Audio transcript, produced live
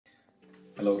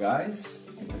Hello guys,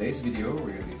 in today's video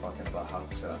we're going to be talking about how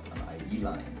to set up an IV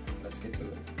line. Let's get to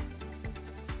it.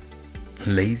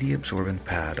 Lay the absorbent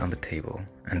pad on the table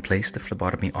and place the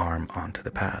phlebotomy arm onto the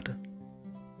pad.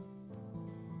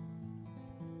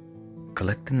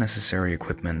 Collect the necessary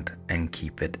equipment and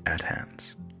keep it at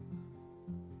hand.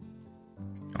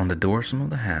 On the dorsum of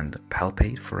the hand,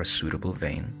 palpate for a suitable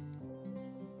vein.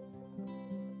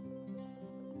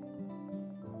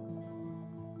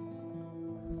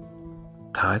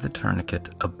 Tie the tourniquet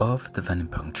above the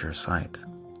venipuncture site.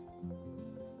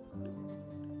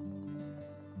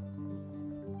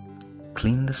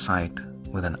 Clean the site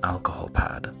with an alcohol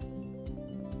pad.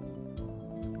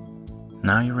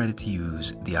 Now you're ready to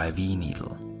use the IV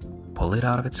needle. Pull it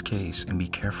out of its case and be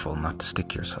careful not to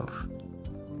stick yourself.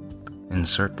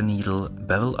 Insert the needle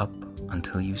bevel up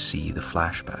until you see the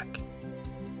flashback.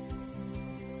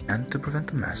 And to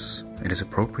prevent a mess, it is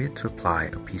appropriate to apply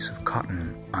a piece of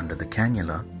cotton under the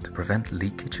cannula to prevent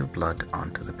leakage of blood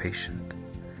onto the patient.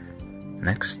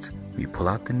 Next, we pull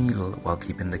out the needle while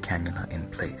keeping the cannula in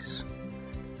place.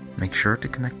 Make sure to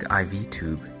connect the IV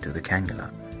tube to the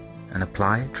cannula and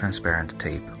apply transparent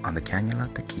tape on the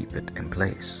cannula to keep it in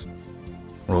place.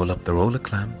 Roll up the roller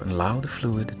clamp and allow the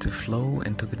fluid to flow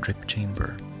into the drip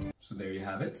chamber. So there you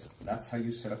have it. That's how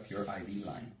you set up your IV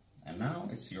line. And now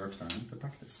it's your turn to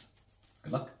practice.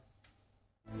 Good luck!